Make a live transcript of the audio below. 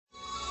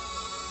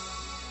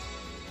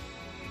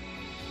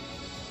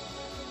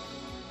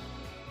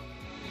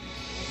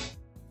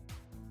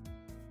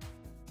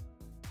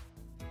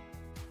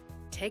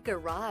Take a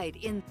ride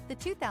in the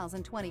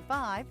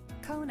 2025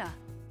 Kona.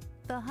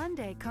 The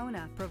Hyundai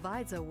Kona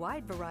provides a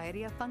wide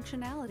variety of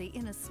functionality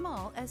in a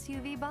small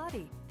SUV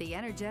body. The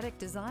energetic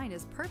design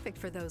is perfect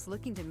for those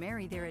looking to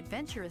marry their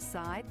adventurous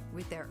side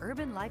with their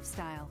urban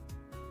lifestyle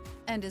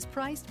and is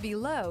priced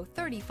below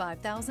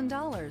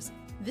 $35,000.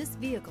 This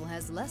vehicle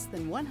has less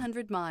than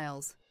 100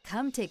 miles.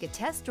 Come take a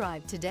test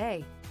drive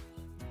today.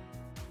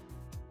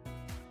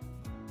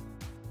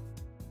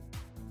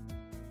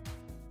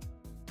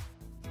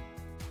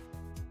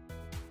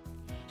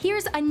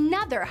 Here's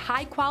another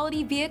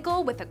high-quality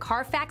vehicle with a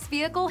Carfax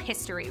Vehicle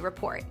History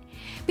Report.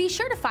 Be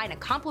sure to find a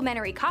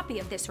complimentary copy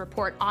of this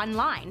report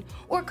online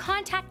or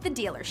contact the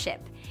dealership.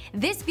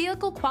 This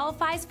vehicle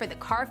qualifies for the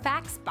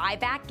Carfax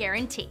Buyback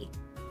Guarantee.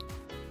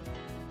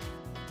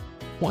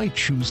 Why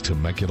choose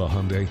Temecula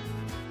Hyundai?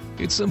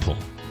 It's simple.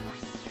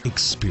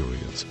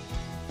 Experience.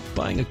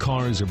 Buying a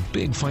car is a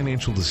big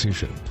financial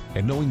decision,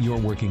 and knowing you're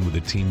working with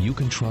a team you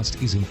can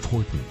trust is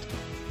important.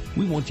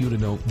 We want you to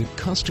know that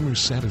customer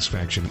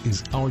satisfaction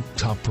is our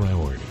top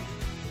priority.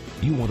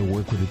 You want to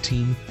work with a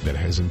team that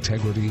has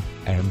integrity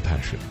and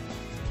passion.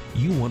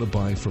 You want to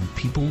buy from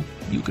people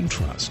you can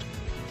trust.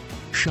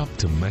 Shop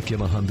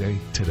Temecula Hyundai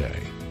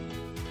today.